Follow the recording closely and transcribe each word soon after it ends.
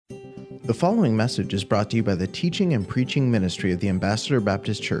The following message is brought to you by the teaching and preaching ministry of the Ambassador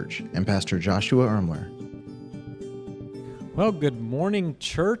Baptist Church and Pastor Joshua Ermler. Well, good morning,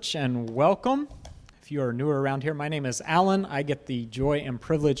 church, and welcome. If you are newer around here, my name is Alan. I get the joy and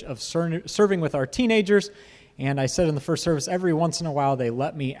privilege of serving with our teenagers, and I said in the first service, every once in a while they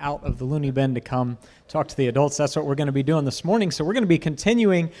let me out of the loony bin to come talk to the adults. That's what we're going to be doing this morning. So we're going to be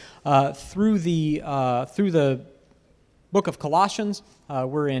continuing through the book of Colossians.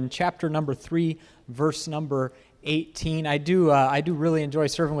 We're in chapter number 3, verse number 18. I do really enjoy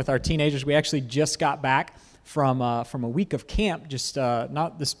serving with our teenagers. We actually just got back from a week of camp, just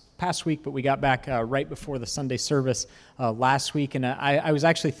not this past week, but we got back right before the Sunday service last week. And I was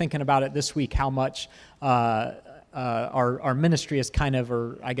actually thinking about it this week, how much our ministry is kind of,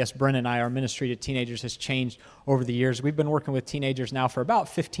 or I guess Bren and I, our ministry to teenagers has changed over the years. We've been working with teenagers now for about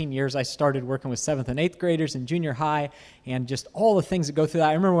 15 years. I started working with 7th and 8th graders in junior high, and just all the things that go through that.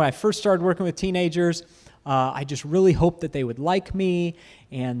 I remember when I first started working with teenagers, I just really hoped that they would like me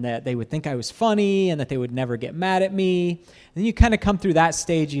and that they would think I was funny and that they would never get mad at me. And then you kind of come through that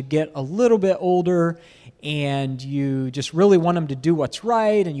stage, you get a little bit older, and you just really want them to do what's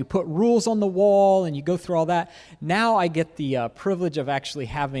right, and you put rules on the wall, and you go through all that. Now I get the privilege of actually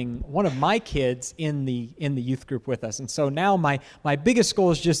having one of my kids in the youth group with us. And so now my biggest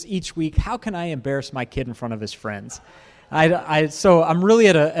goal is just each week, how can I embarrass my kid in front of his friends? So I'm really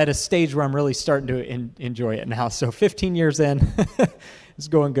at a stage where I'm really starting to enjoy it now. So 15 years in, it's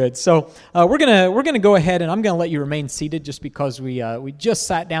going good. So we're gonna go ahead, and I'm gonna let you remain seated just because we just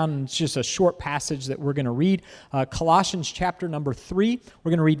sat down, and it's just a short passage that we're gonna read. Colossians chapter number 3.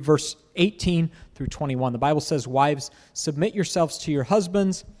 We're gonna read verse 18 through 21. The Bible says, "Wives, submit yourselves to your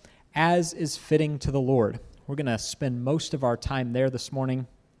husbands, as is fitting to the Lord." We're gonna spend most of our time there this morning.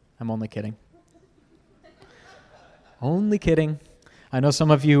 I'm only kidding. Only kidding. I know some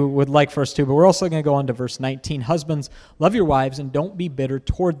of you would like for us to, but we're also going to go on to verse 19. "Husbands, love your wives and don't be bitter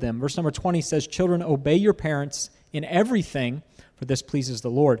toward them." Verse number 20 says, "Children, obey your parents in everything, for this pleases the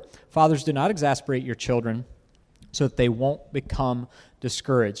Lord. Fathers, do not exasperate your children so that they won't become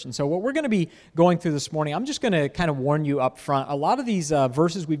discouraged." And so what we're going to be going through this morning, I'm just going to kind of warn you up front. A lot of these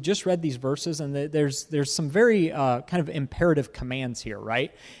verses, we've just read these verses, and there's some very kind of imperative commands here,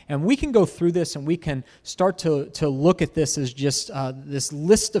 right? And we can go through this, and we can start to look at this as just this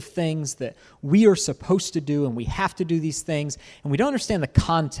list of things that we are supposed to do, and we have to do these things, and we don't understand the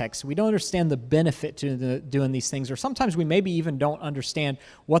context. We don't understand the benefit to doing these things, or sometimes we maybe even don't understand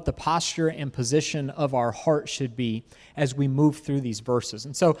what the posture and position of our heart should be as we move through these verses.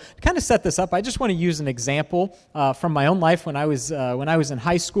 And so to kind of set this up, I just want to use an example from my own life when I was in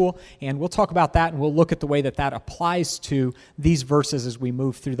high school, and we'll talk about that, and we'll look at the way that applies to these verses as we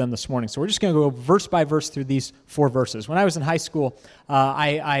move through them this morning. So we're just going to go verse by verse through these 4 verses. When I was in high school,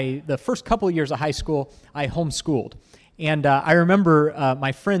 the first couple of years of high school, I homeschooled. And I remember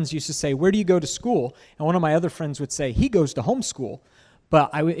my friends used to say, "Where do you go to school?" And one of my other friends would say, "He goes to homeschool." But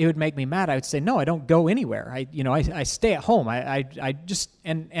it would make me mad. I would say, "No, I don't go anywhere. I stay at home. I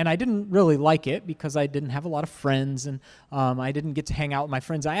didn't really like it because I didn't have a lot of friends, and I didn't get to hang out with my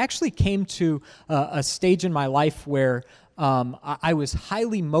friends. I actually came to a stage in my life where I was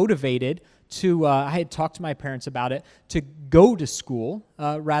highly motivated to, I had talked to my parents about it, to go to school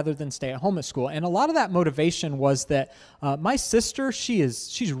rather than stay at home at school. And a lot of that motivation was that my sister,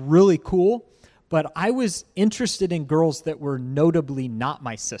 she's really cool, but I was interested in girls that were notably not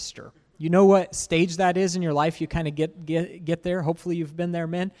my sister. You know what stage that is in your life? You kind of get there. Hopefully you've been there,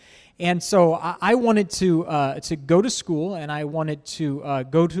 men. And so I wanted to go to school, and I wanted to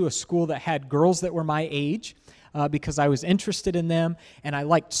go to a school that had girls that were my age because I was interested in them, and I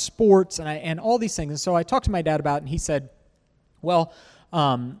liked sports and all these things. And so I talked to my dad about it, and he said, "Well,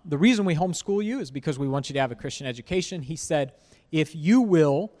 the reason we homeschool you is because we want you to have a Christian education." He said, "If you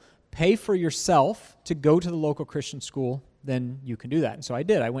will pay for yourself to go to the local Christian school, then you can do that." And so I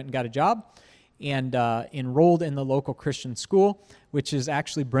did. I went and got a job and enrolled in the local Christian school, which is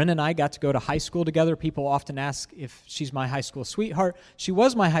actually, Bren and I got to go to high school together. People often ask if she's my high school sweetheart. She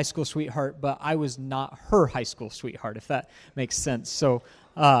was my high school sweetheart, but I was not her high school sweetheart, if that makes sense. So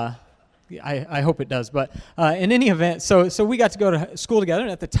I hope it does. But in any event, so we got to go to school together,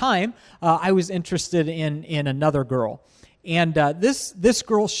 and at the time, I was interested in another girl. And this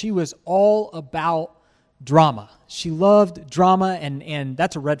girl, she was all about drama. She loved drama, and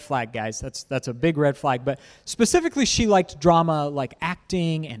that's a red flag, guys. That's a big red flag. But specifically, she liked drama, like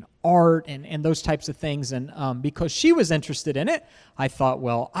acting and art and those types of things. And because she was interested in it, I thought,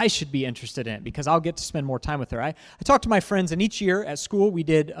 well, I should be interested in it because I'll get to spend more time with her. I talked to my friends, and each year at school, we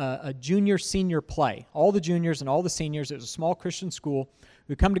did a junior-senior play. All the juniors and all the seniors, it was a small Christian school.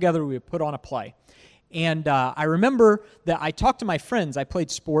 We would come together, we would put on a play. And I remember that I talked to my friends. I played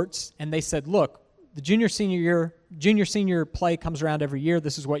sports, and they said, look, the junior-senior play comes around every year.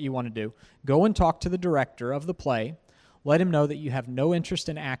 This is what you want to do. Go and talk to the director of the play. Let him know that you have no interest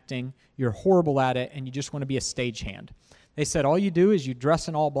in acting, you're horrible at it, and you just want to be a stagehand. They said all you do is you dress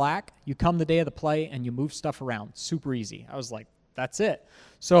in all black, you come the day of the play, and you move stuff around. Super easy. I was like, that's it.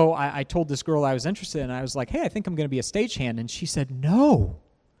 So I told this girl I was interested in, and I was like, hey, I think I'm going to be a stagehand. And she said, no,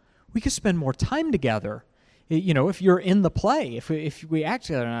 we could spend more time together. If you're in the play, if we act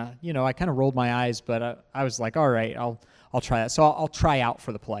together, I kind of rolled my eyes, but I was like, all right, I'll try that. So I'll try out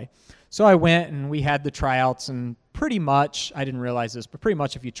for the play. So I went and we had the tryouts, and pretty much, I didn't realize this, but pretty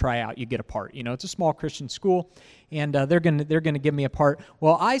much if you try out, you get a part. It's a small Christian school, and they're gonna give me a part.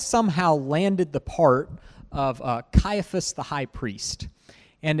 Well, I somehow landed the part of Caiaphas the high priest.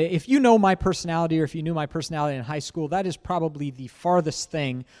 And if you know my personality, or if you knew my personality in high school, that is probably the farthest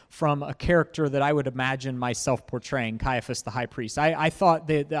thing from a character that I would imagine myself portraying, Caiaphas the high priest. I thought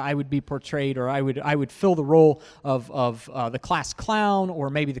that I would be portrayed, or I would fill the role of the class clown, or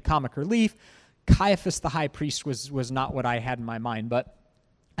maybe the comic relief. Caiaphas the high priest was not what I had in my mind, but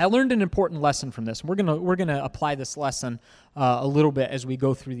I learned an important lesson from this. We're gonna apply this lesson a little bit as we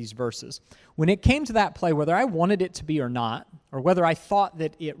go through these verses. When it came to that play, whether I wanted it to be or not, or whether I thought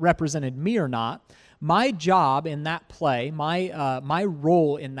that it represented me or not, my job in that play, my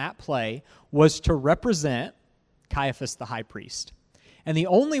role in that play was to represent Caiaphas the high priest. And the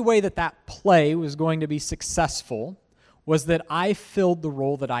only way that play was going to be successful was that I filled the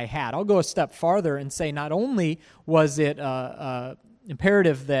role that I had. I'll go a step farther and say not only was it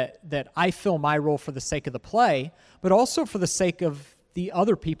imperative that I fill my role for the sake of the play, but also for the sake of the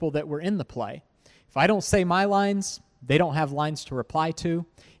other people that were in the play. If I don't say my lines, they don't have lines to reply to.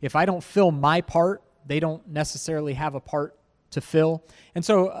 If I don't fill my part, they don't necessarily have a part to fill. And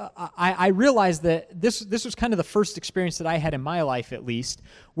so I realized that this was kind of the first experience that I had in my life, at least,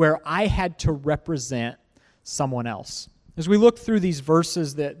 where I had to represent someone else. As we look through these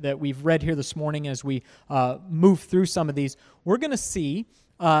verses that we've read here this morning, as we move through some of these, we're going to see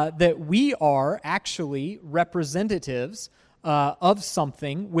that we are actually representatives of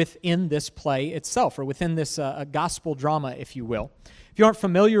something within this play itself, or within this gospel drama, if you will. If you aren't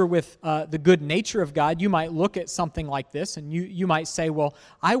familiar with the good nature of God, you might look at something like this and you might say, well,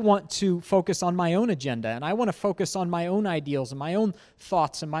 I want to focus on my own agenda, and I want to focus on my own ideals and my own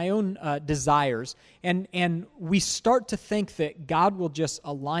thoughts and my own desires. And we start to think that God will just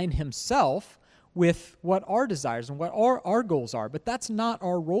align himself with what our desires and what our goals are. But that's not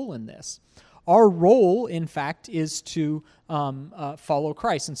our role in this. Our role, in fact, is to follow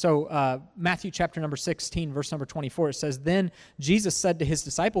Christ. And so Matthew chapter number 16, verse number 24, it says, "Then Jesus said to his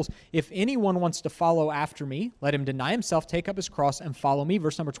disciples, 'If anyone wants to follow after me, let him deny himself, take up his cross, and follow me.'"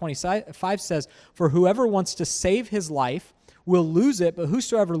 Verse number 25 says, "For whoever wants to save his life will lose it, but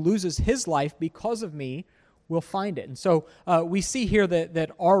whosoever loses his life because of me will find it." And so we see here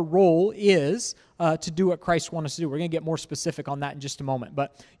that our role is to do what Christ wants us to do. We're going to get more specific on that in just a moment.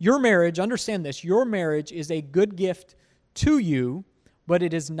 But your marriage, understand this, your marriage is a good gift to you, but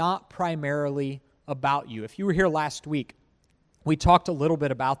it is not primarily about you. If you were here last week, we talked a little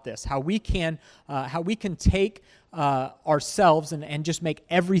bit about this, how we can take ourselves and just make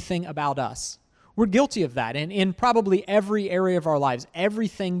everything about us. We're guilty of that. And in probably every area of our lives,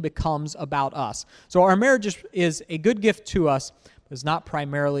 everything becomes about us. So our marriage is a good gift to us, but it's not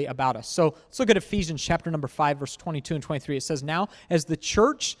primarily about us. So let's look at Ephesians chapter number 5, verse 22 and 23. It says, "Now, as the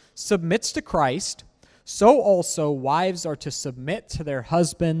church submits to Christ, so also wives are to submit to their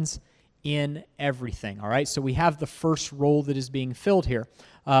husbands in everything." All right, so we have the first role that is being filled here.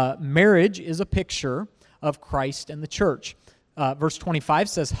 Marriage is a picture of Christ and the church. Verse 25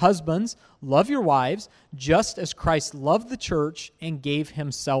 says, "Husbands, love your wives, just as Christ loved the church and gave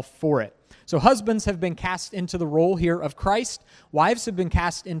himself for it." So husbands have been cast into the role here of Christ. Wives have been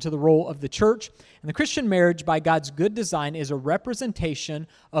cast into the role of the church. And the Christian marriage, by God's good design, is a representation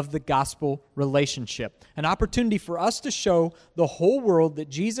of the gospel relationship. An opportunity for us to show the whole world that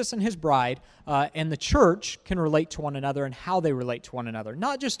Jesus and his bride and the church can relate to one another and how they relate to one another.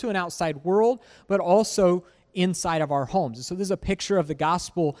 Not just to an outside world, but also inside of our homes. And so this is a picture of the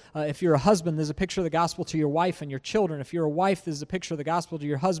gospel. If you're a husband, there's a picture of the gospel to your wife and your children. If you're a wife, there's a picture of the gospel to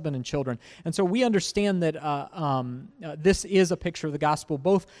your husband and children. And so we understand that this is a picture of the gospel,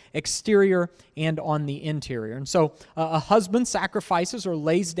 both exterior and on the interior. And so a husband sacrifices or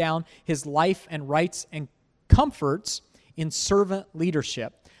lays down his life and rights and comforts in servant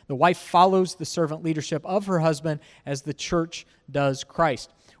leadership. The wife follows the servant leadership of her husband as the church does Christ.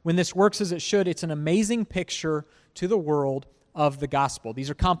 When this works as it should, it's an amazing picture to the world of the gospel. These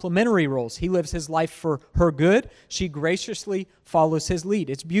are complementary roles. He lives his life for her good. She graciously follows his lead.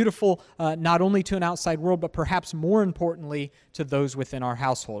 It's beautiful not only to an outside world, but perhaps more importantly to those within our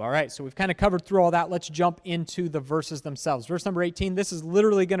household. All right, so we've kind of covered through all that. Let's jump into the verses themselves. Verse number 18, this is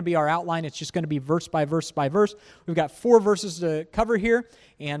literally going to be our outline. It's just going to be verse by verse by verse. We've got 4 verses to cover here,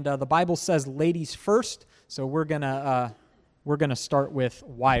 and the Bible says ladies first, so we're going to start with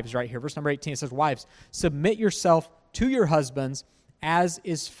wives right here. Verse number 18, it says, wives, submit yourself to your husbands as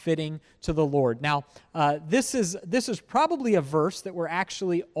is fitting to the Lord. Now, this is probably a verse that we're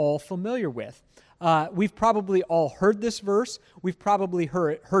actually all familiar with. We've probably all heard this verse. We've probably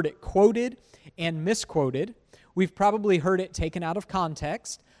heard it quoted and misquoted. We've probably heard it taken out of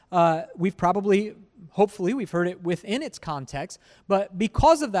context. Hopefully we've heard it within its context. But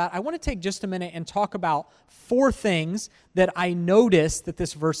because of that, I want to take just a minute and talk about 4 things that I notice that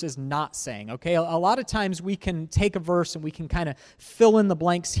this verse is not saying, okay? A lot of times we can take a verse and we can kind of fill in the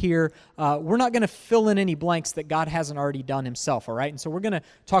blanks here. We're not going to fill in any blanks that God hasn't already done himself, all right? And so we're going to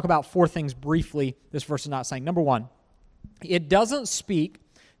talk about 4 things briefly this verse is not saying. Number 1, it doesn't speak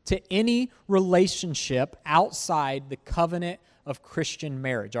to any relationship outside the covenant of Christian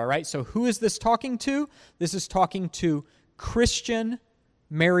marriage, all right? So who is this talking to? This is talking to Christian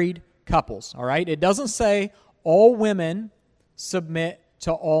married couples, all right? It doesn't say all women submit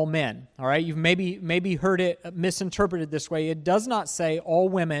to all men, all right? You've maybe heard it misinterpreted this way. It does not say all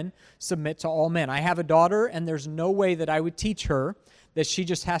women submit to all men. I have a daughter, and there's no way that I would teach her that she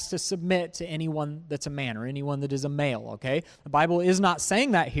just has to submit to anyone that's a man or anyone that is a male, okay? The Bible is not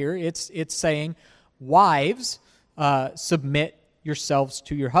saying that here. It's saying wives, submit yourselves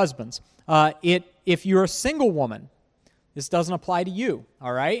to your husbands. If you're a single woman, this doesn't apply to you,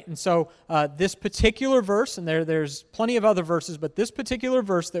 all right? And so this particular verse, and there's plenty of other verses, but this particular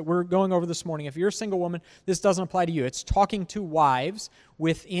verse that we're going over this morning, if you're a single woman, this doesn't apply to you. It's talking to wives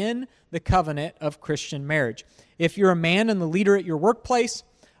within the covenant of Christian marriage. If you're a man and the leader at your workplace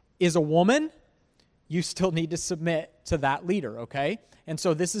is a woman, you still need to submit to that leader, okay? And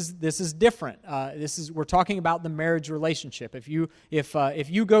so this is different. We're talking about the marriage relationship. If you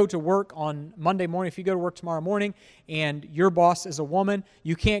go to work on Monday morning, if you go to work tomorrow morning, and your boss is a woman,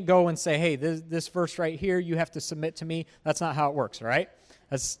 you can't go and say, "Hey, this verse right here, you have to submit to me." That's not how it works. All right?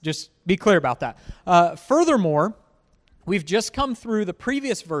 Let's just be clear about that. Furthermore, we've just come through the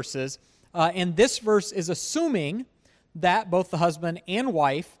previous verses, and this verse is assuming that both the husband and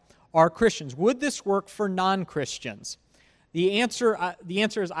wife are Christians. Would this work for non-Christians? The answer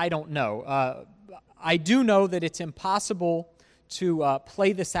is I don't know. I do know that it's impossible to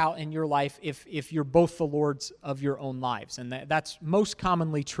play this out in your life if you're both the lords of your own lives. And that's most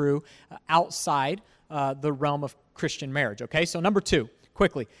commonly true outside the realm of Christian marriage. Okay, so number 2,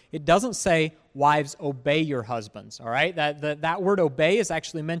 quickly, it doesn't say wives obey your husbands, all right? That word obey is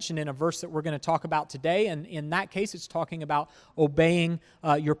actually mentioned in a verse that we're going to talk about today, and in that case, it's talking about obeying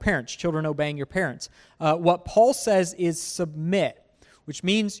your parents, children obeying your parents. What Paul says is submit, which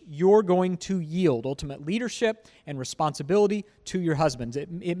means you're going to yield ultimate leadership and responsibility to your husbands.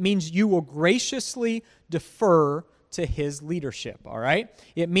 It means you will graciously defer to his leadership, all right?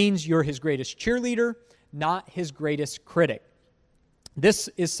 It means you're his greatest cheerleader, not his greatest critic. This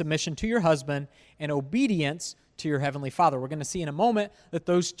is submission to your husband and obedience to your heavenly Father. We're going to see in a moment that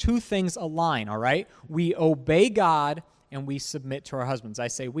those 2 things align, all right? We obey God and we submit to our husbands. I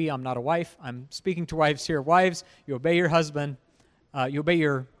say we, I'm not a wife. I'm speaking to wives here. Wives, you obey your husband. You obey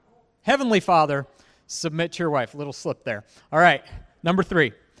your heavenly Father. Submit to your wife. A little slip there. All right, number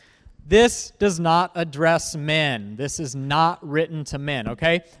 3. This does not address men. This is not written to men,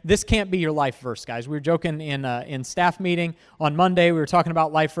 okay? This can't be your life verse, guys. We were joking in staff meeting on Monday. We were talking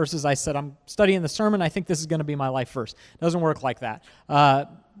about life verses. I said, I'm studying the sermon. I think this is going to be my life verse. It doesn't work like that.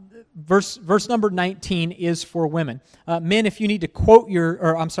 Verse number 19 is for women. Men, if you need to quote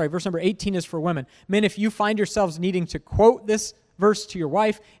verse number 18 is for women. Men, if you find yourselves needing to quote this verse to your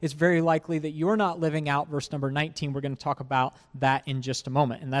wife, it's very likely that you're not living out verse number 19. We're going to talk about that in just a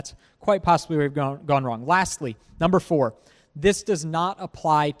moment, and that's quite possibly where we've gone wrong. Lastly, number 4, this does not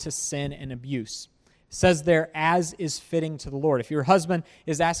apply to sin and abuse. It says there, as is fitting to the Lord. If your husband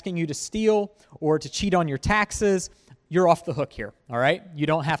is asking you to steal or to cheat on your taxes, you're off the hook here, all right? You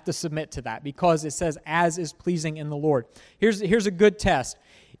don't have to submit to that because it says, as is pleasing in the Lord. Here's a good test.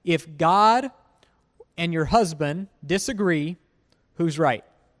 If God and your husband disagree, who's right?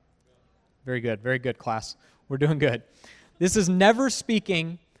 Very good, class. We're doing good. This is never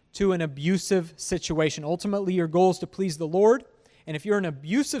speaking to an abusive situation. Ultimately, your goal is to please the Lord. And if you're in an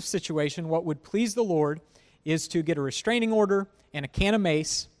abusive situation, what would please the Lord is to get a restraining order and a can of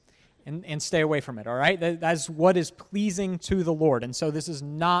mace and stay away from it, all right? That's what is pleasing to the Lord. And so this is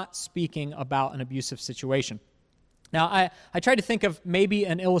not speaking about an abusive situation. Now, I tried to think of maybe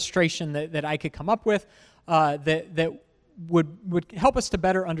an illustration that I could come up with that would help us to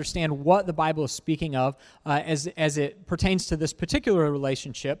better understand what the Bible is speaking of as it pertains to this particular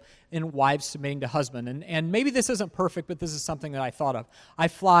relationship in wives submitting to husband. And maybe this isn't perfect, but this is something that I thought of. I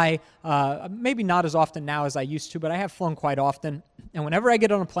fly, maybe not as often now as I used to, but I have flown quite often. And whenever I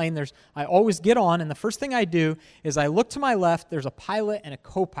get on a plane, I always get on, and the first thing I do is I look to my left, there's a pilot and a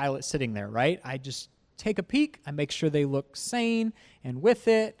co-pilot sitting there, right? I just take a peek, I make sure they look sane and with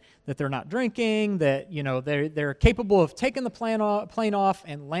it, that they're not drinking, that they're capable of taking the plane off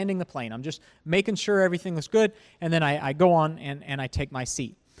and landing the plane. I'm just making sure everything looks good, and then I go on and I take my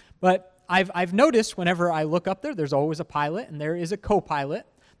seat. But I've noticed whenever I look up there, there's always a pilot and there is a co-pilot.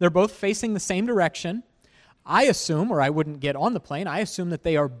 They're both facing the same direction. I assume, or I wouldn't get on the plane, I assume that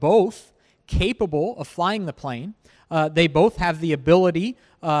they are both capable of flying the plane. They both have the ability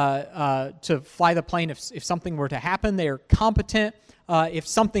to fly the plane if something were to happen. They are competent. If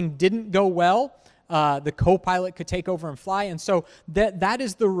something didn't go well, the co-pilot could take over and fly. And so that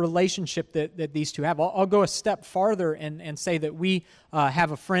is the relationship that these two have. I'll go a step farther and say that we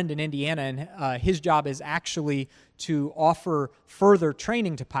have a friend in Indiana, and his job is actually to offer further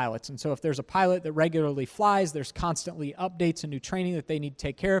training to pilots. And so if there's a pilot that regularly flies, there's constantly updates and new training that they need to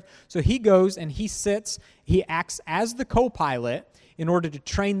take care of. So he goes and he acts as the co-pilot in order to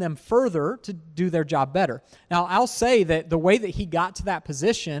train them further to do their job better. Now, I'll say that the way that he got to that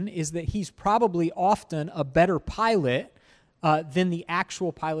position is that he's probably often a better pilot than the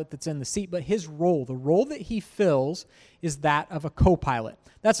actual pilot that's in the seat, but his role, the role that he fills, is that of a co-pilot.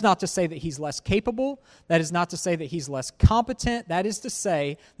 That's not to say that he's less capable. That is not to say that he's less competent. That is to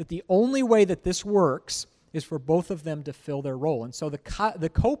say that the only way that this works is for both of them to fill their role. And so the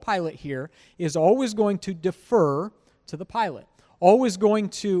co-pilot here is always going to defer to the pilot, always going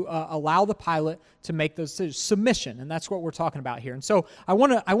to allow the pilot to make those decisions. Submission, and that's what we're talking about here. And so I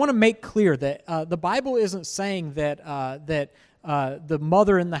want to make clear that the Bible isn't saying that the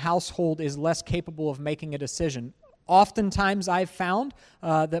mother in the household is less capable of making a decision. Oftentimes I've found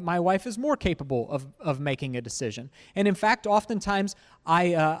that my wife is more capable of making a decision. And in fact, oftentimes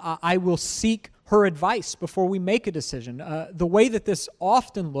I will seek her advice before we make a decision. The way that this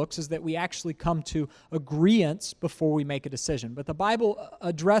often looks is that we actually come to agreeance before we make a decision. But the Bible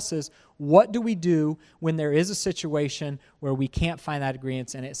addresses what do we do when there is a situation where we can't find that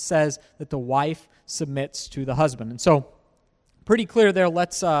agreement, and it says that the wife submits to the husband. And so, pretty clear there.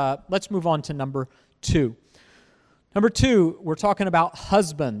 Let's move on to number 2. Number 2, we're talking about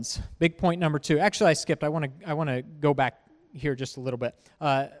husbands. Big point number 2. Actually, I skipped. I want to go back here just a little bit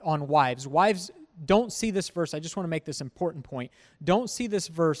on wives. Wives, don't see this verse. I just want to make this important point. Don't see this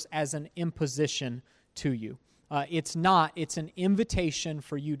verse as an imposition to you. It's not. It's an invitation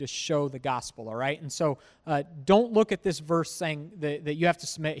for you to show the gospel, all right? And so don't look at this verse saying that you have to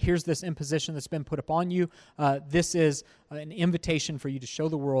submit. Here's this imposition that's been put upon you. This is an invitation for you to show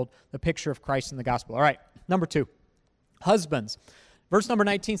the world the picture of Christ in the gospel. All right, number 2. Husbands. Verse number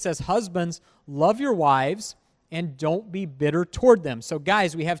 19 says, husbands, love your wives and don't be bitter toward them. So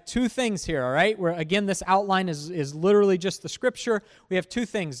guys, we have 2 things here, all right? Where again, this outline is literally just the scripture. We have 2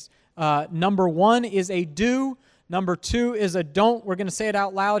 things. Number 1 is a do. Number 2 is a don't. We're going to say it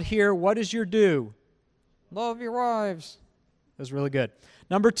out loud here. What is your do? Love your wives. That was really good.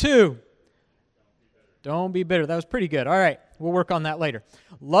 Number 2, don't be bitter. That was pretty good. All right, we'll work on that later.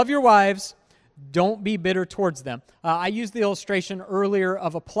 Love your wives. Don't be bitter towards them. I used the illustration earlier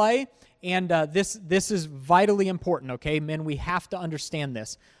of a play, and this is vitally important, okay? Men, we have to understand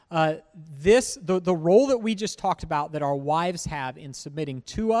this. The role that we just talked about that our wives have in submitting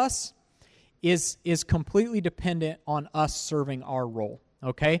to us is completely dependent on us serving our role,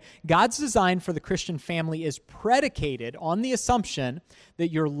 okay? God's design for the Christian family is predicated on the assumption that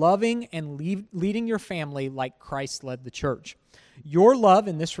you're loving and leading your family like Christ led the church. Your love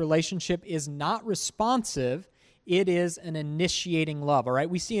in this relationship is not responsive. It is an initiating love, all right?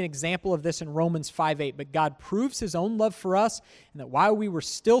 We see an example of this in Romans 5:8. But God proves his own love for us, and that while we were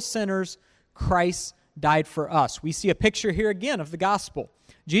still sinners, Christ died for us. We see a picture here again of the gospel.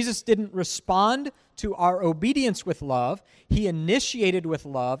 Jesus didn't respond to our obedience with love. He initiated with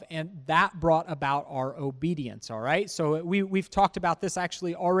love, and that brought about our obedience, all right? So we've talked about this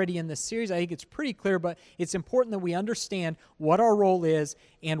actually already in this series. I think it's pretty clear, but it's important that we understand what our role is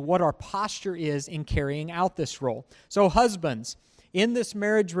and what our posture is in carrying out this role. So husbands, in this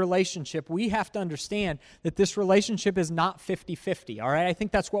marriage relationship, we have to understand that this relationship is not 50-50, all right? I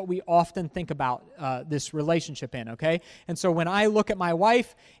think that's what we often think about this relationship in, okay? And so when I look at my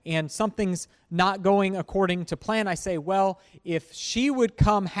wife and something's not going according to plan, I say, well, if she would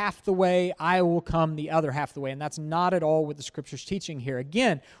come half the way, I will come the other half the way. And that's not at all what the Scripture's teaching here.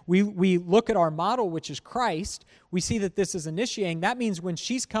 Again, we look at our model, which is Christ. We see that this is initiating. That means when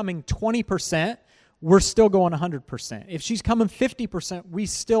she's coming 20%, we're still going 100%. If she's coming 50%, we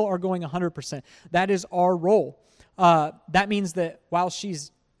still are going 100%. That is our role. That means that while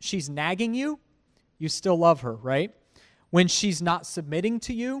she's nagging you, you still love her, right? When she's not submitting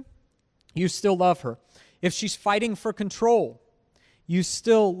to you, you still love her. If she's fighting for control, you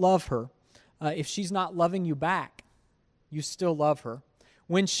still love her. If she's not loving you back, you still love her.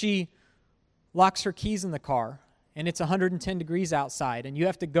 When she locks her keys in the car, and it's 110 degrees outside, and you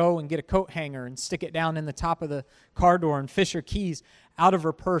have to go and get a coat hanger and stick it down in the top of the car door and fish her keys out of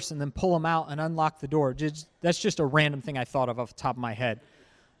her purse and then pull them out and unlock the door. That's just a random thing I thought of off the top of my head.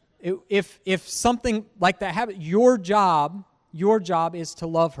 If something like that happens, your job is to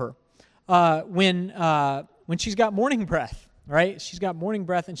love her. When she's got morning breath, right? She's got morning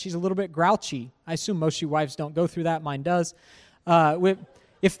breath and she's a little bit grouchy. I assume most of you wives don't go through that. Mine does.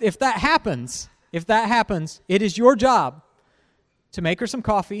 If that happens, it is your job to make her some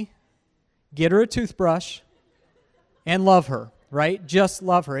coffee, get her a toothbrush, and love her, right? Just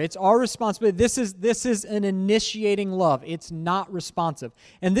love her. It's our responsibility. This is an initiating love. It's not responsive.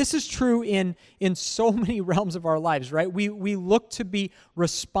 And this is true in so many realms of our lives, right? We look to be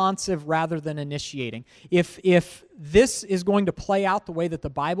responsive rather than initiating. If this is going to play out the way that the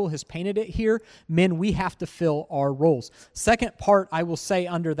Bible has painted it here, men, we have to fill our roles. Second part, I will say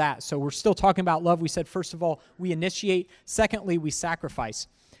under that. So we're still talking about love. We said, first of all, we initiate. Secondly, we sacrifice.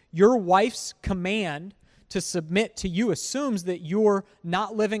 Your wife's command to submit to you assumes that you're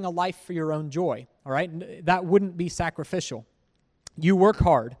not living a life for your own joy, all right? That wouldn't be sacrificial. You work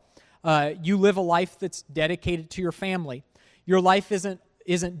hard. You live a life that's dedicated to your family. Your life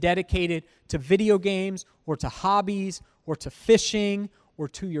isn't dedicated to video games or to hobbies or to fishing or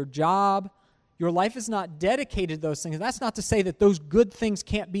to your job. Your life is not dedicated to those things. That's not to say that those good things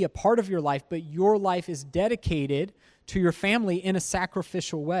can't be a part of your life, but your life is dedicated to your family in a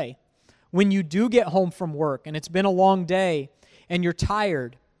sacrificial way. When you do get home from work and it's been a long day and you're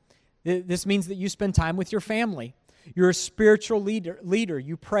tired, this means that you spend time with your family. You're a spiritual leader.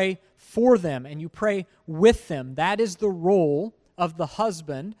 You pray for them and you pray with them. That is the role of the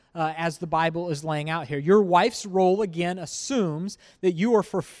husband as the Bible is laying out here. Your wife's role, again, assumes that you are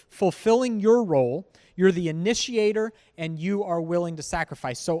fulfilling your role. You're the initiator, and you are willing to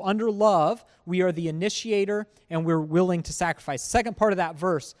sacrifice. So under love, we are the initiator, and we're willing to sacrifice. The second part of that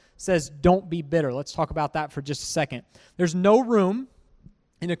verse says, don't be bitter. Let's talk about that for just a second. There's no room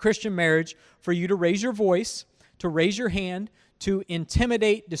in a Christian marriage for you to raise your voice, to raise your hand, to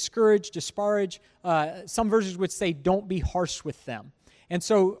intimidate, discourage, disparage. Some versions would say, don't be harsh with them. And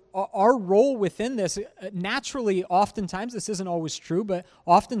so our role within this, naturally, oftentimes, this isn't always true, but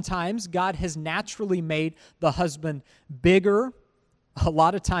oftentimes God has naturally made the husband bigger, a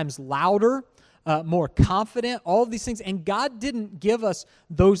lot of times louder, more confident, all of these things. And God didn't give us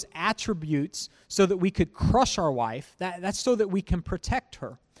those attributes so that we could crush our wife. That's so that we can protect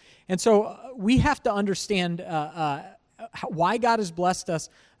her. And so we have to understand why God has blessed us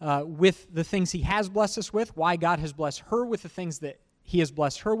with the things He has blessed us with, why God has blessed her with the things that He has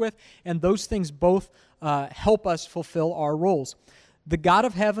blessed her with, and those things both help us fulfill our roles. The God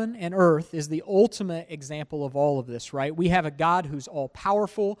of heaven and earth is the ultimate example of all of this, right? We have a God who's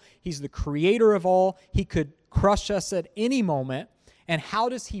all-powerful. He's the creator of all. He could crush us at any moment. And how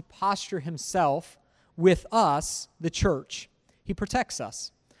does He posture Himself with us, the church? He protects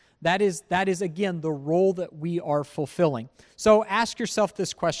us. That is again, the role that we are fulfilling. So ask yourself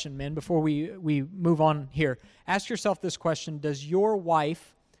this question, men, before we move on here. Ask yourself this question: does your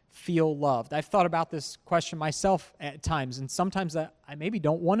wife feel loved? I've thought about this question myself at times, and sometimes I maybe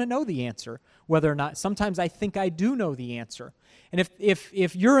don't want to know the answer, whether or not. Sometimes I think I do know the answer. And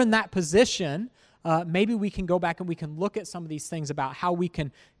if you're in that position, maybe we can go back and we can look at some of these things about how we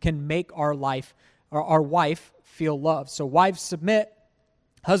can make our life, or our wife, feel loved. So wives, submit.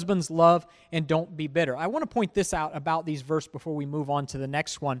 Husbands, love, and don't be bitter. I want to point this out about these verses before we move on to the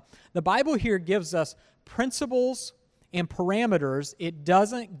next one. The Bible here gives us principles and parameters. It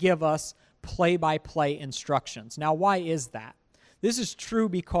doesn't give us play-by-play instructions. Now, why is that? This is true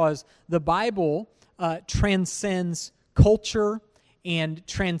because the Bible transcends culture and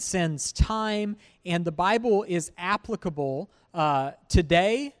transcends time, and the Bible is applicable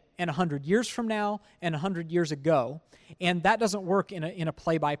today and 100 years from now and 100 years ago. And that doesn't work in a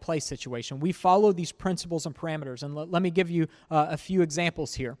play-by-play situation. We follow these principles and parameters. And let me give you a few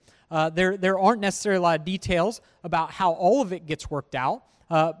examples here. There aren't necessarily a lot of details about how all of it gets worked out,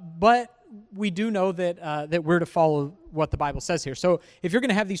 but we do know that we're to follow what the Bible says here. So if you're going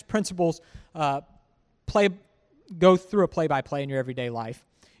to have these principles go through a play-by-play in your everyday life,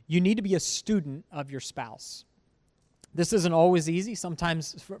 you need to be a student of your spouse. This isn't always easy.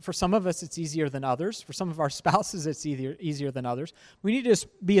 Sometimes, for some of us, it's easier than others. For some of our spouses, it's easier than others. We need to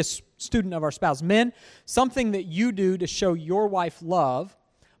be a student of our spouse. Men, something that you do to show your wife love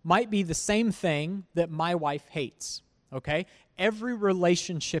might be the same thing that my wife hates, okay? Every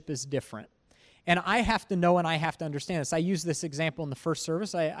relationship is different. And I have to know and I have to understand this. I used this example in the first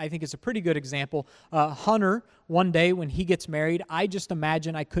service. I think it's a pretty good example. Hunter, one day when he gets married, I just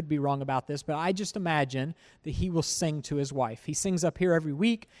imagine, I could be wrong about this, but I just imagine that he will sing to his wife. He sings up here every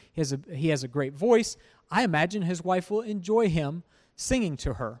week. He has a great voice. I imagine his wife will enjoy him singing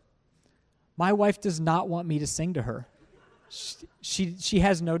to her. My wife does not want me to sing to her. She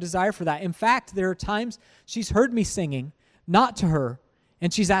has no desire for that. In fact, there are times she's heard me singing, not to her,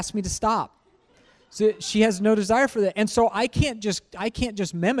 and she's asked me to stop. So she has no desire for that. And so I can't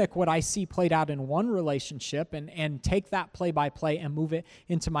just mimic what I see played out in one relationship and take that play by play and move it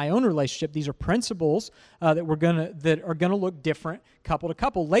into my own relationship. These are principles that are gonna look different couple to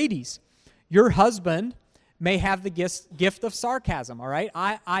couple. Ladies, your husband may have the gift of sarcasm, all right?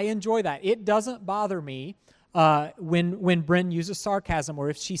 I enjoy that. It doesn't bother me when Bryn uses sarcasm or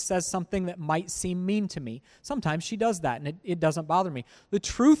if she says something that might seem mean to me. Sometimes she does that, and it doesn't bother me. The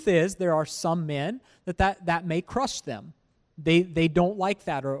truth is there are some men that may crush them. They don't like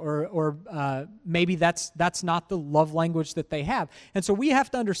that, or maybe that's not the love language that they have. And so we have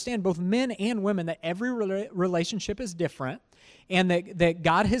to understand, both men and women, that every relationship is different, and that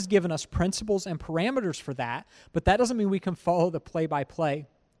God has given us principles and parameters for that, but that doesn't mean we can follow the play-by-play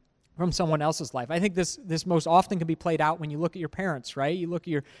from someone else's life. I think this most often can be played out when you look at your parents, right? You look at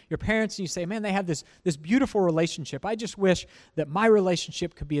your parents and you say, man, they have this beautiful relationship. I just wish that my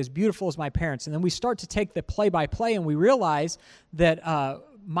relationship could be as beautiful as my parents. And then we start to take the play-by-play and we realize that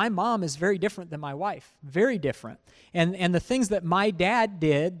my mom is very different than my wife, very different. And the things that my dad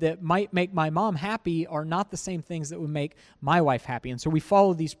did that might make my mom happy are not the same things that would make my wife happy. And so we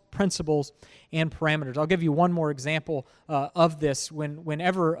follow these principles and parameters. I'll give you one more example of this.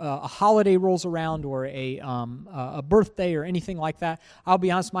 Whenever a holiday rolls around or a birthday or anything like that, I'll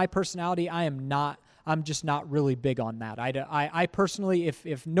be honest, my personality, I'm just not really big on that. I personally,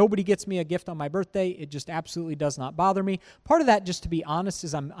 if nobody gets me a gift on my birthday, it just absolutely does not bother me. Part of that, just to be honest,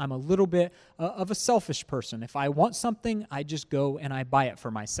 is I'm a little bit of a selfish person. If I want something, I just go and I buy it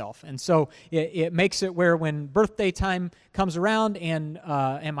for myself. And so it makes it where when birthday time comes around and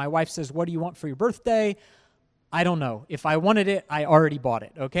my wife says, "What do you want for your birthday?" I don't know. If I wanted it, I already bought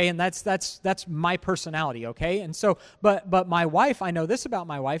it, okay? And that's my personality, okay? And so, but my wife, I know this about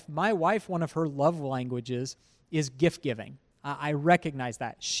my wife. My wife, one of her love languages is gift giving. I recognize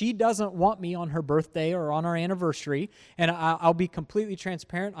that. She doesn't want me on her birthday or on our anniversary, and I'll be completely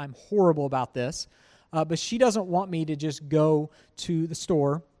transparent. I'm horrible about this, but she doesn't want me to just go to the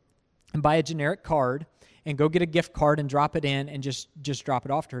store and buy a generic card and go get a gift card and drop it in and just drop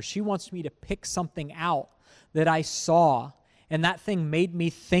it off to her. She wants me to pick something out that I saw, and that thing made me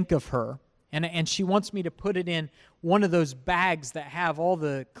think of her. And she wants me to put it in one of those bags that have all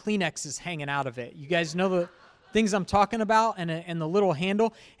the Kleenexes hanging out of it. You guys know the things I'm talking about, and the little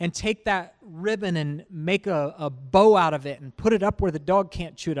handle, and take that ribbon and make a bow out of it and put it up where the dog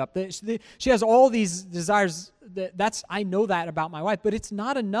can't chew it up. She has all these desires. I know that about my wife, but it's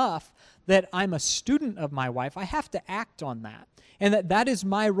not enough that I'm a student of my wife. I have to act on that. And that is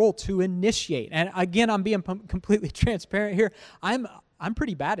my role, to initiate. And again, I'm being completely transparent here. I'm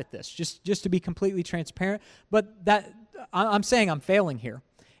pretty bad at this, just to be completely transparent. But that I'm saying I'm failing here.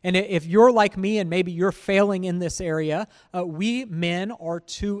 And if you're like me and maybe you're failing in this area, we men are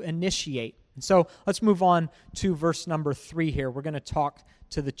to initiate. And so let's move on to verse number 3 here. We're going to talk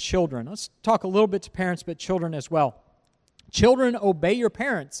to the children. Let's talk a little bit to parents, but children as well. Children, obey your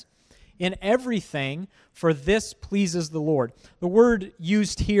parents in everything, for this pleases the Lord. The word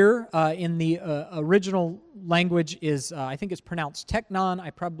used here in the original language is, I think it's pronounced teknon.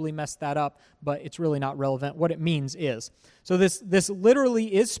 I probably messed that up, but it's really not relevant. What it means is, so this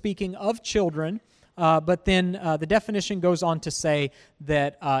literally is speaking of children but then the definition goes on to say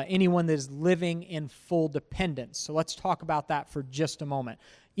that anyone that is living in full dependence. So let's talk about that for just a moment.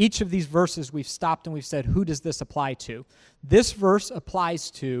 Each of these verses we've stopped and we've said, who does this apply to? This verse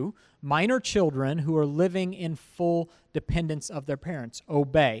applies to minor children who are living in full dependence of their parents.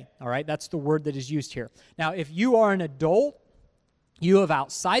 Obey, all right? That's the word that is used here. Now, if you are an adult, you live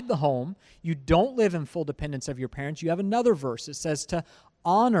outside the home, you don't live in full dependence of your parents, you have another verse. It says to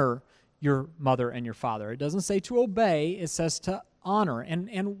honor your mother and your father. It doesn't say to obey, it says to honor.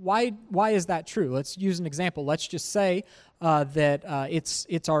 And why is that true? Let's use an example. Let's just say that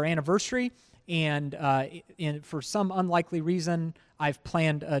it's our anniversary, and for some unlikely reason, I've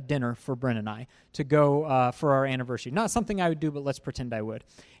planned a dinner for Bryn and I to go for our anniversary. Not something I would do, but let's pretend I would.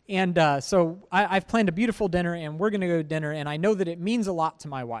 And so I've planned a beautiful dinner, and we're going to go to dinner, and I know that it means a lot to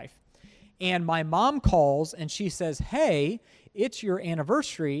my wife. And my mom calls, and she says, hey, it's your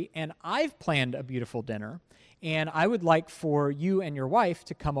anniversary, and I've planned a beautiful dinner, and I would like for you and your wife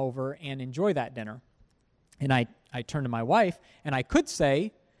to come over and enjoy that dinner. And I turn to my wife, and I could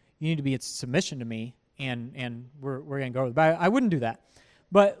say, you need to be in submission to me, and we're going to go. But I wouldn't do that.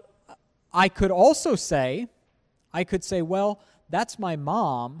 But I could also say, well, that's my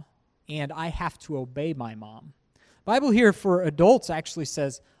mom, and I have to obey my mom. The Bible here for adults actually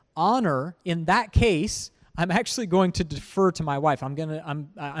says honor. In that case, I'm actually going to defer to my wife. I'm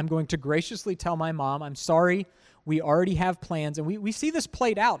going to graciously tell my mom, I'm sorry, we already have plans. And we see this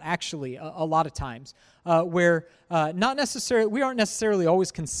played out, actually, a lot of times, where we aren't necessarily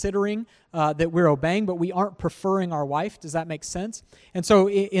always considering that we're obeying, but we aren't preferring our wife. Does that make sense? And so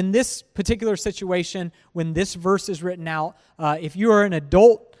in this particular situation, when this verse is written out, if you are an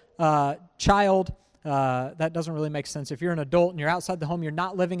adult child, that doesn't really make sense. If you're an adult and you're outside the home, you're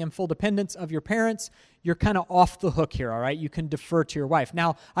not living in full dependence of your parents, you're kind of off the hook here, all right? You can defer to your wife.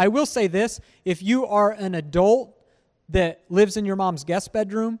 Now, I will say this. If you are an adult that lives in your mom's guest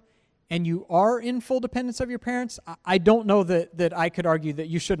bedroom and you are in full dependence of your parents, I don't know that I could argue that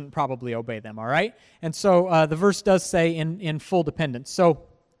you shouldn't probably obey them, all right? And so the verse does say in full dependence. So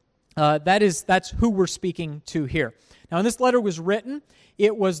that's who we're speaking to here. Now, when this letter was written,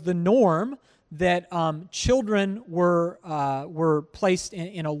 it was the norm that children were placed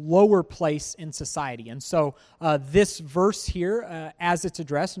in a lower place in society. And so this verse here, as it's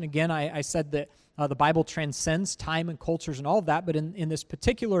addressed, and again, I said that the Bible transcends time and cultures and all of that, but in this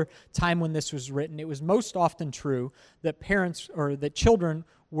particular time when this was written, it was most often true that parents or that children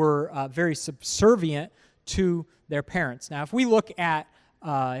were very subservient to their parents. Now, if we look at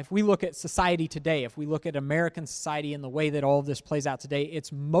society today, if we look at American society and the way that all of this plays out today,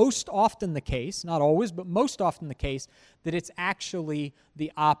 it's most often the case, not always, but most often the case, that it's actually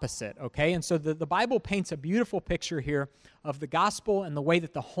the opposite, okay? And so the Bible paints a beautiful picture here of the gospel and the way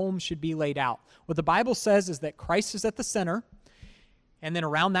that the home should be laid out. What the Bible says is that Christ is at the center, and then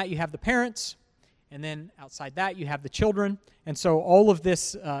around that you have the parents, and then outside that you have the children, and so all of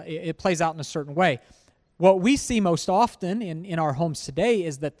this, it plays out in a certain way. What we see most often in our homes today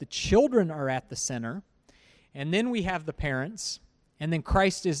is that the children are at the center, and then we have the parents, and then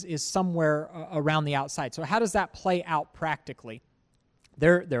Christ is somewhere around the outside. So how does that play out practically?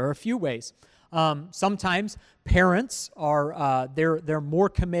 There are a few ways. Sometimes parents are they're more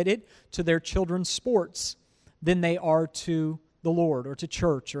committed to their children's sports than they are to the Lord or to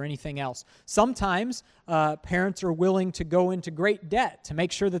church or anything else. Sometimes parents are willing to go into great debt to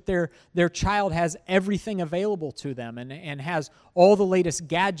make sure that their child has everything available to them and has all the latest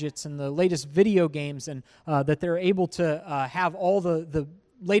gadgets and the latest video games, and that they're able to have all the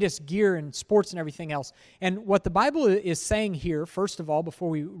latest gear and sports and everything else. And what the Bible is saying here, first of all, before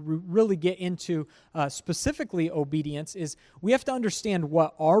we really get into specifically obedience, is we have to understand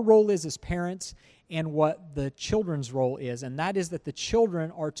what our role is as parents and what the children's role is, and that is that the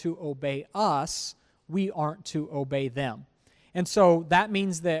children are to obey us, we aren't to obey them. And so that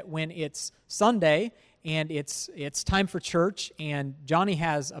means that when it's Sunday and it's time for church and Johnny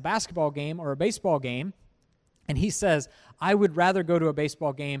has a basketball game or a baseball game, and he says, I would rather go to a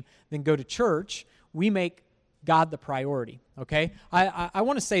baseball game than go to church, we make God the priority, okay? I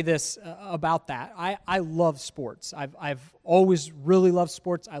want to say this about that. I love sports. I've always really loved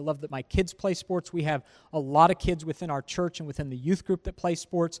sports. I love that my kids play sports. We have a lot of kids within our church and within the youth group that play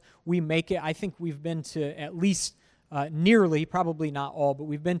sports. We make it. I think we've been to at least nearly, probably not all, but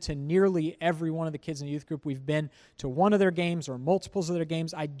we've been to nearly every one of the kids in the youth group. We've been to one of their games or multiples of their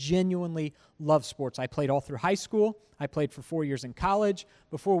games. I genuinely love sports. I played all through high school. I played for 4 years in college.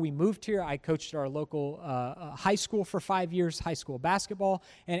 Before we moved here, I coached at our local high school for 5 years, high school basketball,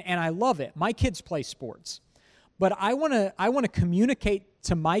 and I love it. My kids play sports. But I want to communicate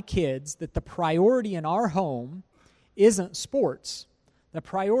to my kids that the priority in our home isn't sports. The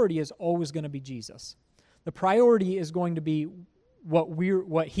priority is always going to be Jesus. The priority is going to be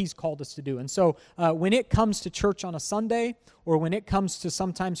what he's called us to do. And so when it comes to church on a Sunday, or when it comes to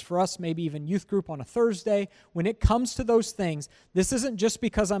sometimes for us, maybe even youth group on a Thursday, when it comes to those things, this isn't just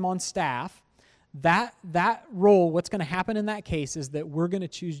because I'm on staff. That role, what's going to happen in that case is that we're going to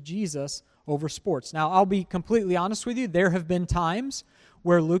choose Jesus over sports. Now, I'll be completely honest with you. There have been times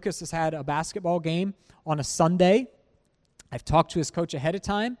where Lucas has had a basketball game on a Sunday. I've talked to his coach ahead of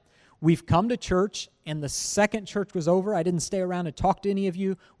time. We've come to church, and the second church was over, I didn't stay around and talk to any of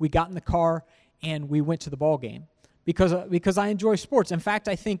you. We got in the car, and we went to the ball game because I enjoy sports. In fact,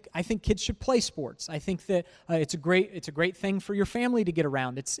 I think kids should play sports. I think that it's a great thing for your family to get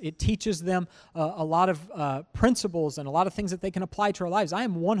around. It teaches them a lot of principles and a lot of things that they can apply to our lives. I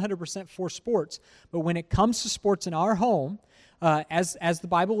am 100% for sports, but when it comes to sports in our home, as the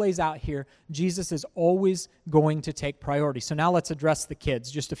Bible lays out here, Jesus is always going to take priority. So now let's address the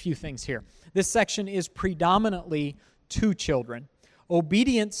kids. Just a few things here. This section is predominantly to children.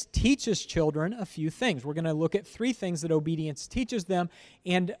 Obedience teaches children a few things. We're going to look at 3 things that obedience teaches them,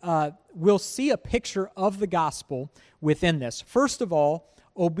 and we'll see a picture of the gospel within this. First of all,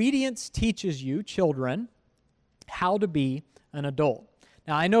 obedience teaches you, children, how to be an adult.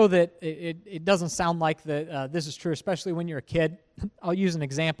 Now, I know that it doesn't sound like that this is true, especially when you're a kid. I'll use an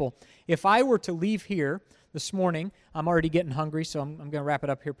example. If I were to leave here this morning, I'm already getting hungry, so I'm going to wrap it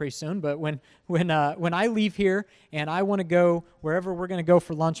up here pretty soon. But when I leave here and I want to go wherever we're going to go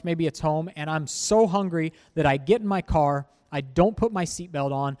for lunch, maybe it's home, and I'm so hungry that I get in my car, I don't put my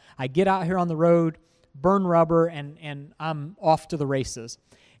seatbelt on, I get out here on the road, burn rubber, and I'm off to the races.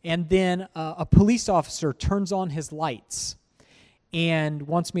 And then a police officer turns on his lights and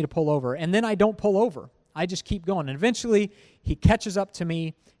wants me to pull over. And then I don't pull over. I just keep going. And eventually, he catches up to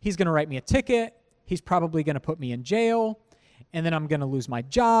me. He's going to write me a ticket. He's probably going to put me in jail. And then I'm going to lose my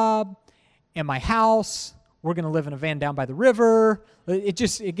job and my house. We're going to live in a van down by the river.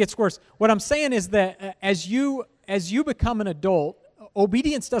 It gets worse. What I'm saying is that as you become an adult,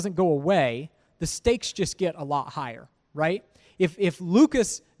 obedience doesn't go away. The stakes just get a lot higher, right? If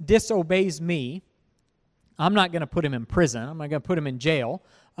Lucas disobeys me, I'm not going to put him in prison. I'm not going to put him in jail.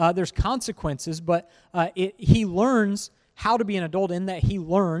 There's consequences, but he learns how to be an adult in that he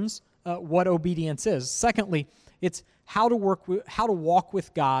learns what obedience is. Secondly, it's how to walk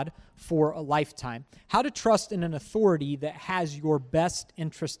with God for a lifetime. How to trust in an authority that has your best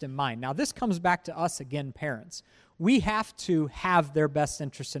interest in mind. Now, this comes back to us again, parents. We have to have their best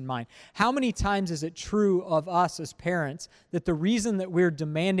interest in mind. How many times is it true of us as parents that the reason that we're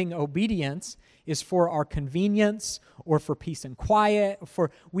demanding obedience is for our convenience or for peace and quiet?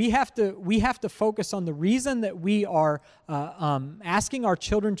 We have to focus on the reason that we are asking our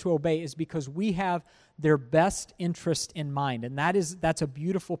children to obey is because we have their best interest in mind, and that's a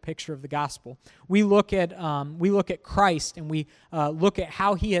beautiful picture of the gospel. We look at Christ, and we look at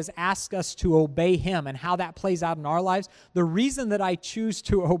how He has asked us to obey Him, and how that plays out in our lives. The reason that I choose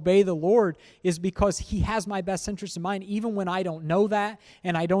to obey the Lord is because He has my best interest in mind, even when I don't know that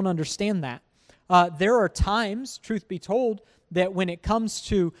and I don't understand that. There are times, truth be told, that when it comes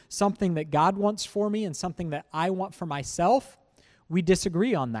to something that God wants for me and something that I want for myself, we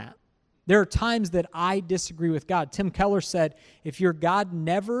disagree on that. There are times that I disagree with God. Tim Keller said, if your God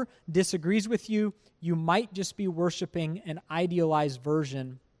never disagrees with you, you might just be worshiping an idealized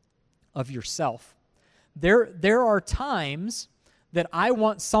version of yourself. There are times that I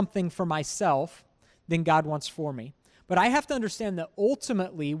want something for myself than God wants for me. But I have to understand that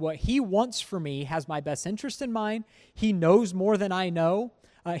ultimately what He wants for me has my best interest in mind. He knows more than I know.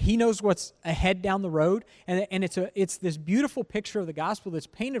 He knows what's ahead down the road, and it's this beautiful picture of the gospel that's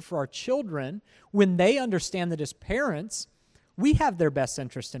painted for our children when they understand that as parents, we have their best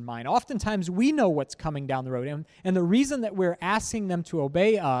interest in mind. Oftentimes, we know what's coming down the road, and the reason that we're asking them to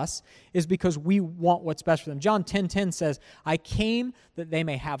obey us is because we want what's best for them. John 10:10 says, "I came that they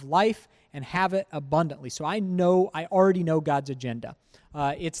may have life and have it abundantly." So I already know God's agenda.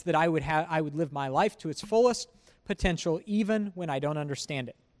 It's that I would live my life to its fullest potential even when I don't understand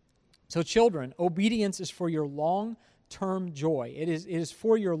it. So children, obedience is for your long-term joy. It is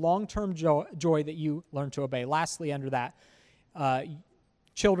for your long-term joy that you learn to obey. Lastly, under that,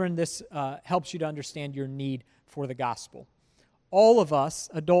 children, this helps you to understand your need for the gospel. All of us,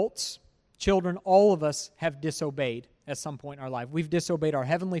 adults, children, all of us have disobeyed at some point in our life. We've disobeyed our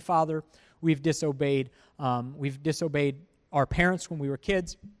Heavenly Father. We've disobeyed our parents when we were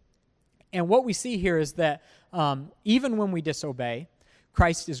kids. And what we see here is that even when we disobey,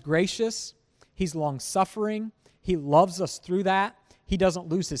 Christ is gracious. He's long-suffering. He loves us through that. He doesn't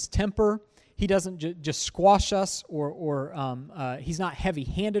lose his temper. He doesn't just squash us, or he's not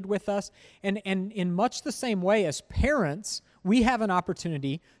heavy-handed with us. And in much the same way as parents, we have an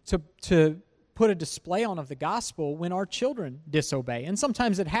opportunity to put a display on of the gospel when our children disobey. And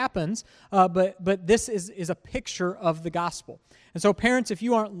sometimes it happens, but this is a picture of the gospel. And so parents, if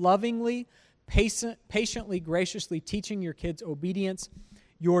you aren't lovingly, patiently, graciously teaching your kids obedience,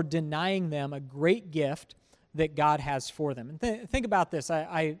 you're denying them a great gift that God has for them. And think about this.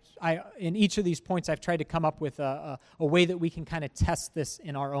 I in each of these points, I've tried to come up with a way that we can kind of test this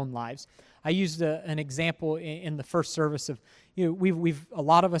in our own lives. I used an example in the first service of, we've a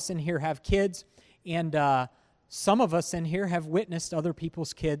lot of us in here have kids, and some of us in here have witnessed other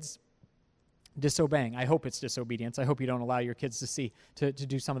people's kids disobeying. I hope it's disobedience. I hope you don't allow your kids to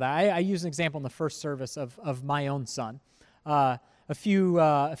do some of that. I used an example in the first service of my own son. A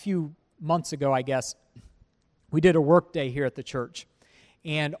few months ago, I guess, we did a work day here at the church,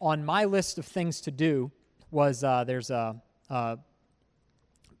 and on my list of things to do was there's a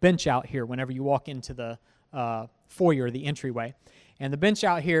bench out here whenever you walk into the foyer, the entryway. And the bench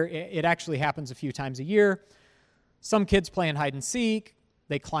out here, it actually happens a few times a year. Some kids playing hide and seek,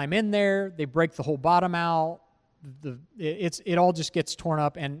 they climb in there, they break the whole bottom out. It all just gets torn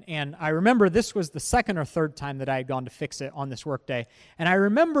up. And I remember this was the second or third time that I had gone to fix it on this work day. And I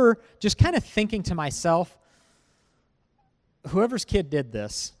remember just kind of thinking to myself, whoever's kid did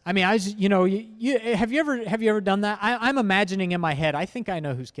this. I mean, have you ever done that? I'm imagining in my head, I think I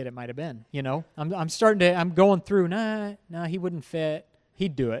know whose kid it might have been, I'm going through, nah, he wouldn't fit.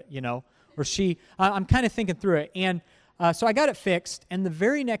 He'd do it, or she. I'm kind of thinking through it. And so I got it fixed, and the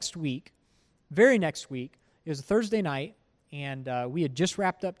very next week, it was a Thursday night, and we had just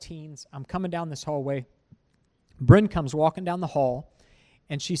wrapped up teens. I'm coming down this hallway. Bryn comes walking down the hall,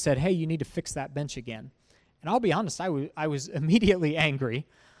 and she said, hey, you need to fix that bench again. And I'll be honest, I was immediately angry.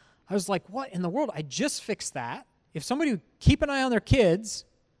 I was like, what in the world? I just fixed that. If somebody would keep an eye on their kids,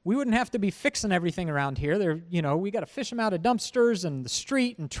 we wouldn't have to be fixing everything around here. We got to fish them out of dumpsters and the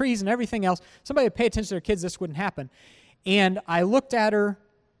street and trees and everything else. Somebody would pay attention to their kids, this wouldn't happen. And I looked at her,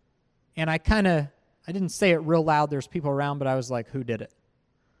 and I didn't say it real loud. There's people around, but I was like, who did it?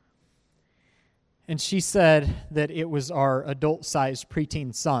 And she said that it was our adult-sized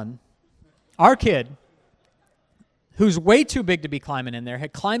preteen son, our kid, who's way too big to be climbing in there,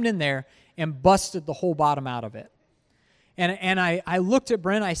 had climbed in there and busted the whole bottom out of it. And I looked at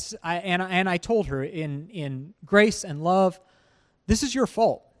Bryn, and I told her in grace and love, this is your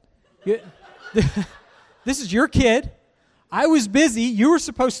fault. This is your kid. I was busy. You were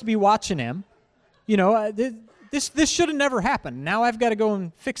supposed to be watching him. This should have never happened. Now I've got to go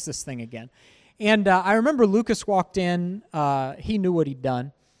and fix this thing again. And I remember Lucas walked in. He knew what he'd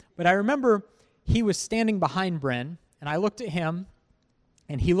done. But I remember he was standing behind Bryn, and I looked at him,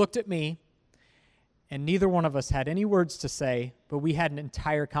 and he looked at me, and neither one of us had any words to say, but we had an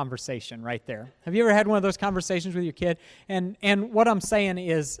entire conversation right there. Have you ever had one of those conversations with your kid? And what I'm saying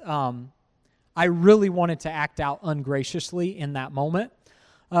is I really wanted to act out ungraciously in that moment,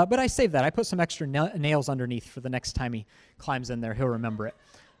 but I saved that. I put some extra nails underneath for the next time he climbs in there. He'll remember it.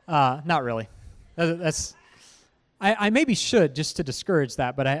 Not really. I maybe should, just to discourage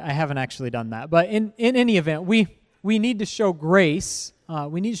that, but I haven't actually done that. But in any event, we need to show grace.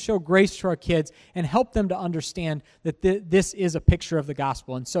 We need to show grace to our kids and help them to understand that this is a picture of the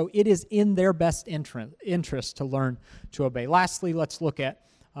gospel. And so it is in their best interest to learn to obey. Lastly, let's look at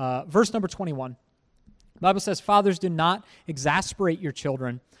verse number 21. The Bible says, fathers, do not exasperate your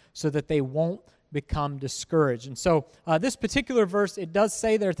children so that they won't become discouraged. And so this particular verse, it does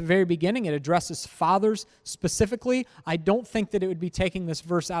say there at the very beginning, it addresses fathers specifically. I don't think that it would be taking this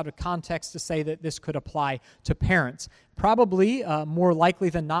verse out of context to say that this could apply to parents. Probably, more likely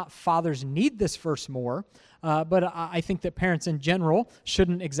than not, fathers need this verse more, but I think that parents in general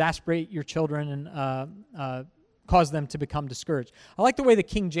shouldn't exasperate your children and cause them to become discouraged. I like the way the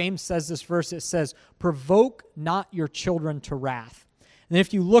King James says this verse. It says, provoke not your children to wrath. And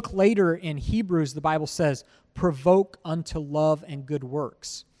if you look later in Hebrews, the Bible says, provoke unto love and good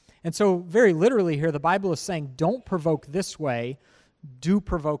works. And so very literally here, the Bible is saying, don't provoke this way, do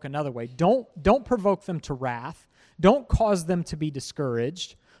provoke another way. Don't provoke them to wrath. Don't cause them to be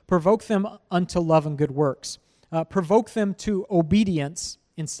discouraged. Provoke them unto love and good works. Provoke them to obedience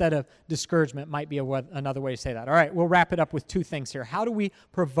instead of discouragement might be another way to say that. All right, we'll wrap it up with two things here. How do we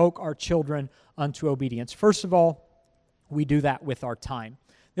provoke our children unto obedience? First of all, we do that with our time.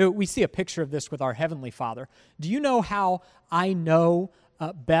 We see a picture of this with our Heavenly Father. Do you know how I know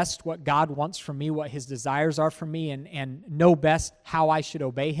best what God wants from me, what His desires are for me, and know best how I should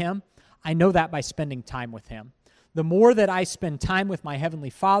obey Him? I know that by spending time with Him. The more that I spend time with my Heavenly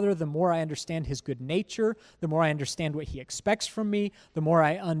Father, the more I understand His good nature, the more I understand what He expects from me, the more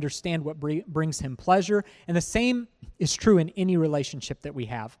I understand what brings Him pleasure. And the same is true in any relationship that we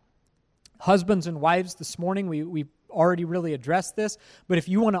have. Husbands and wives, this morning, we already really addressed this, but if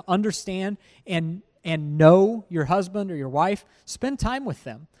you want to understand and know your husband or your wife, spend time with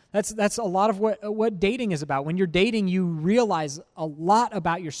them. That's a lot of what dating is about. When you're dating, you realize a lot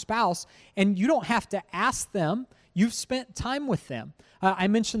about your spouse, and you don't have to ask them. You've spent time with them. I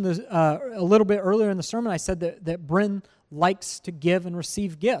mentioned this a little bit earlier in the sermon. I said that Bryn likes to give and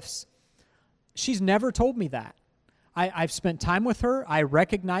receive gifts. She's never told me that. I've spent time with her. I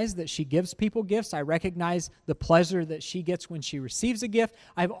recognize that she gives people gifts. I recognize the pleasure that she gets when she receives a gift.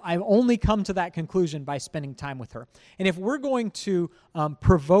 I've only come to that conclusion by spending time with her. And if we're going to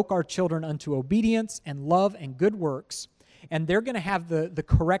provoke our children unto obedience and love and good works, and they're going to have the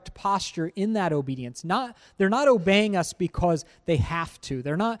correct posture in that obedience. They're not obeying us because they have to.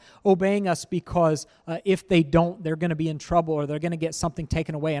 They're not obeying us because if they don't, they're going to be in trouble or they're going to get something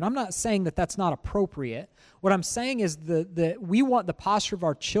taken away. And I'm not saying that that's not appropriate. What I'm saying is that we want the posture of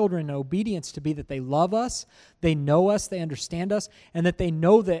our children in obedience to be that they love us, they know us, they understand us, and that they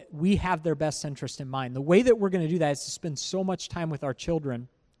know that we have their best interest in mind. The way that we're going to do that is to spend so much time with our children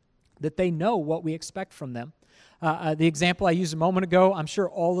that they know what we expect from them. The example I used a moment ago, I'm sure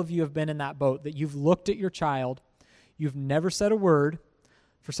all of you have been in that boat, that you've looked at your child, you've never said a word.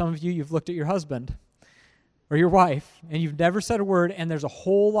 For some of you, you've looked at your husband or your wife, and you've never said a word, and there's a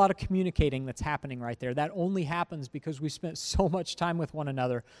whole lot of communicating that's happening right there. That only happens because we spent so much time with one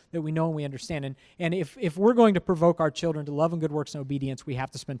another that we know and we understand. And if we're going to provoke our children to love and good works and obedience, we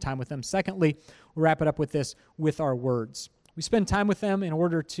have to spend time with them. Secondly, we'll wrap it up with this, with our words. We spend time with them in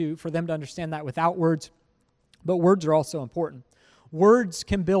order for them to understand that without words. But words are also important. Words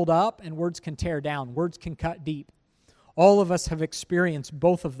can build up and words can tear down. Words can cut deep. All of us have experienced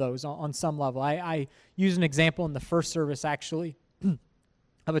both of those on some level. I use an example in the first service, actually,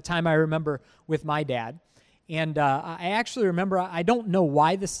 of a time I remember with my dad. And I actually remember, I don't know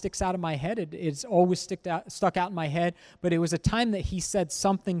why this sticks out of my head. It's always stuck out in my head. But it was a time that he said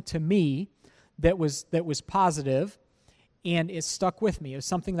something to me that was positive, and it stuck with me. It was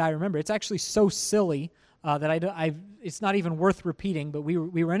something that I remember. It's actually so silly that it's not even worth repeating, but we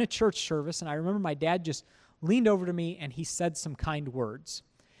were in a church service, and I remember my dad just leaned over to me, and he said some kind words.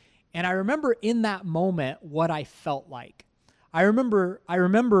 And I remember in that moment what I felt like. I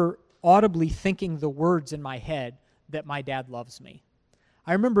remember audibly thinking the words in my head that my dad loves me.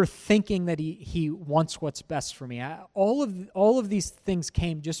 I remember thinking that he wants what's best for me. All of these things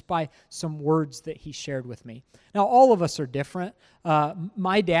came just by some words that he shared with me. Now, all of us are different.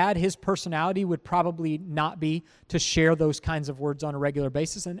 My dad, his personality would probably not be to share those kinds of words on a regular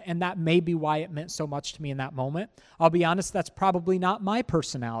basis, and that may be why it meant so much to me in that moment. I'll be honest, that's probably not my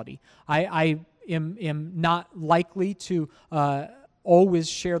personality. I am not likely to always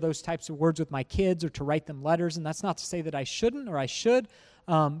share those types of words with my kids or to write them letters, and that's not to say that I shouldn't or I should.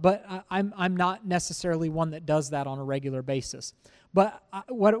 But I'm not necessarily one that does that on a regular basis. But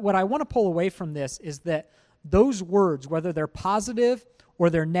what I want to pull away from this is that those words, whether they're positive or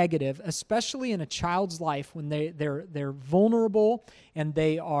they're negative, especially in a child's life when they're vulnerable and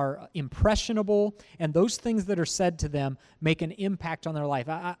they are impressionable, and those things that are said to them make an impact on their life.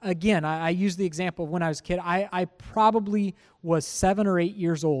 I use the example of when I was a kid. I probably was 7 or 8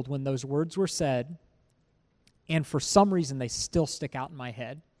 years old when those words were said, and for some reason, they still stick out in my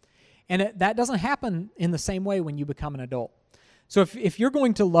head. And that doesn't happen in the same way when you become an adult. So if you're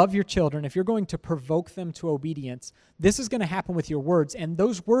going to love your children, if you're going to provoke them to obedience, this is going to happen with your words. And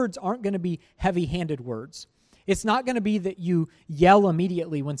those words aren't going to be heavy-handed words. It's not going to be that you yell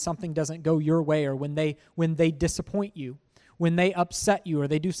immediately when something doesn't go your way, or when they disappoint you, when they upset you, or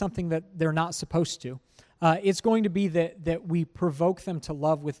they do something that they're not supposed to. It's going to be that we provoke them to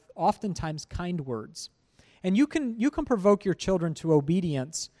love with oftentimes kind words. And you can provoke your children to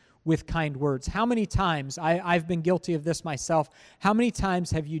obedience with kind words. How many times, I've been guilty of this myself, how many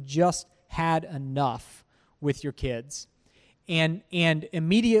times have you just had enough with your kids? And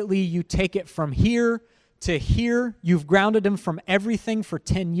immediately you take it from here to here. You've grounded them from everything for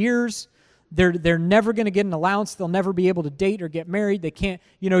 10 years. They're never going to get an allowance. They'll never be able to date or get married. They can't,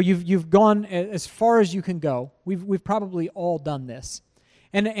 you've gone as far as you can go. We've probably all done this.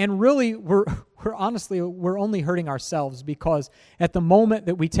 And really, we're only hurting ourselves, because at the moment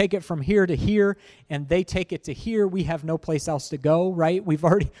that we take it from here to here and they take it to here, we have no place else to go, right?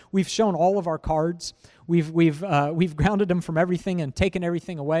 We've shown all of our cards. We've grounded them from everything and taken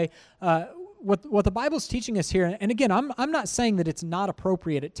everything away. what the Bible's teaching us here, and again, I'm not saying that it's not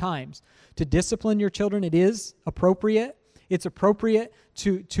appropriate at times to discipline your children. It is appropriate. It's appropriate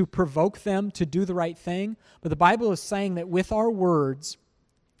to provoke them to do the right thing. But the Bible is saying that with our words,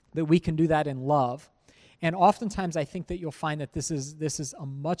 that we can do that in love. And oftentimes I think that you'll find that this is a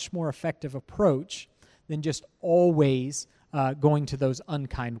much more effective approach than just always going to those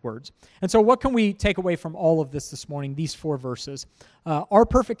unkind words. And so what can we take away from all of this morning, these 4 verses? Our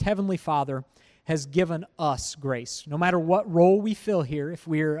perfect Heavenly Father has given us grace. No matter what role we fill here, if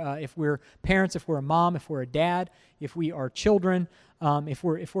we're parents, if we're a mom, if we're a dad, if we are children, if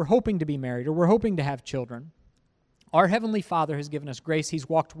we're hoping to be married or we're hoping to have children, our Heavenly Father has given us grace. He's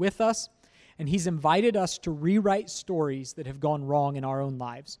walked with us, and He's invited us to rewrite stories that have gone wrong in our own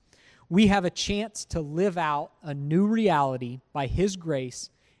lives. We have a chance to live out a new reality by His grace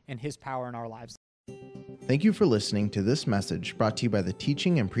and His power in our lives. Thank you for listening to this message brought to you by the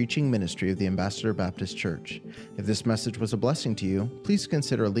teaching and preaching ministry of the Ambassador Baptist Church. If this message was a blessing to you, please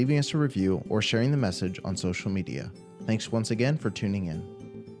consider leaving us a review or sharing the message on social media. Thanks once again for tuning in.